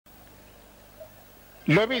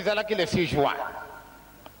lobi ezalaki le 6 juin.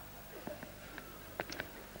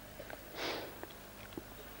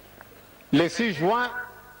 Le 6 juin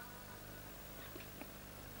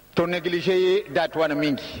to négligé date wana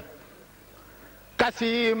mingi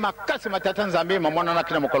kasi makasi matata nzambe mamona na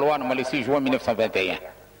kina mokolo wana le 6 juin 1921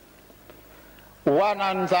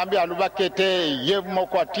 wana nzambe alubakete ye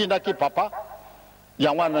moko atinda ki papa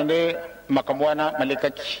ya wana ne makambo wana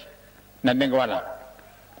malekaki na ndenge wana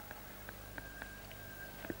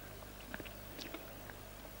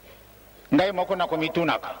ngai moko na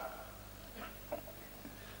komitunaka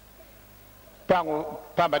pango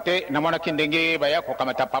pambate na mwana kindenge baya ko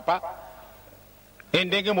kamata papa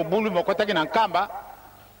endenge mubulu mokotaki na nkamba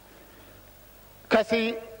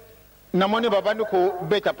kasi namoni babandi ko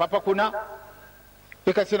beta papa kuna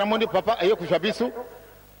ekasi namoni papa aye kushwa bisu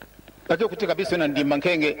ake kutika bisu na ndimba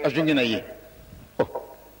nkenge ajungi na ye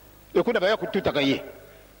ekuna baya kututa ka ye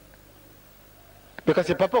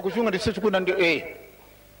ekasi papa kushunga ndisu kuna ndio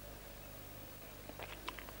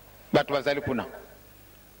batu bazali kuna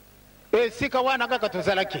sika wana kaka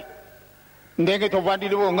tozalaki ndenge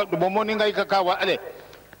tovandili bomoni ngai kakawa ale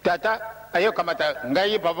tata ayo kamata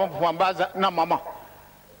ngai baba mfambaza na mama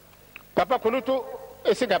papa kulutu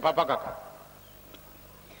sika papa kaka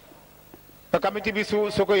pakamiti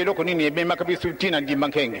bisu soko yeloko nini ebe makabisu tina ndimba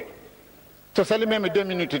nkenge to sali meme 2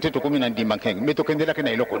 minutes teto 10 na ndimba nkenge meto kendela kana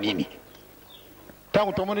yeloko nini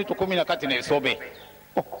tangu tomoni to 10 na kati na sobe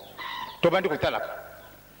to bandi kutalaka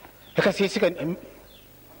ekasi sika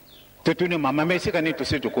tutuni mama mesika ni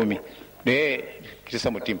tusitu 10 de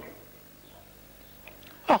kisa mutima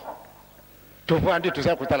tuvandi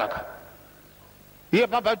tuza kutalaka ye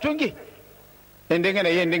baba jungi endenge na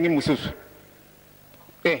ye ndenge mususu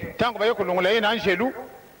tangu bayo kulungula ye na Angelu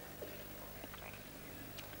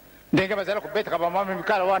ndenge bazala kubeta kaba mama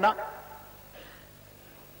mikala wana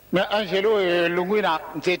na Angelu lungwina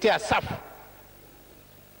nzete asafu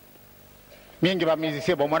mingi ba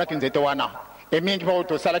musicien bo mwana kinzete wana mingi ba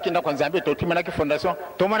to sala kinda kwa Nzambe to timana ki fondation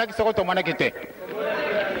to mwana ki soko to mwana kite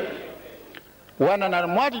wana na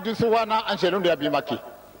mwadi dusu wana Angelu ndio abimaki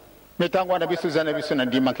metango na bisu zana bisu na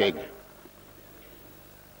ndima kege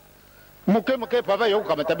muke papa yo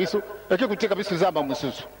kama tabisu eke kutika bisu zamba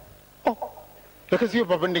mususu eke siyo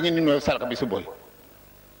papa ndingi nino sala kabisu boy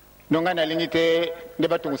nongana lingite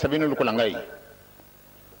ndebatu musabino lukulangai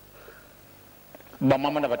ba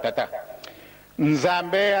mama na batata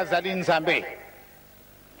Nzambe azali Nzambe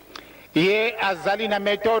ye azali na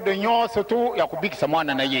méthode nyonso tu ya kubikisa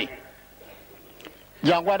mwana na ye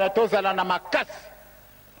yango na tozala na makasi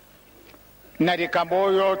na likambo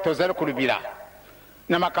oyo tozali kulubila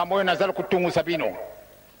na makambo oyo nazali kutungusa bino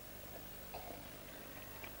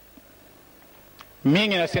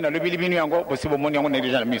mingi na sena lobili bino yango bosibo moni yango na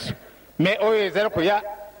deja na miso mais oyo ezali kuya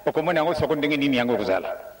okomoni yango soko ndenge nini yango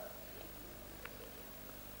kuzala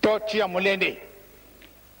to tia mulende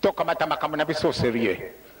to kamata makambo na biso sérieux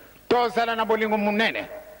to zala na bolingo munene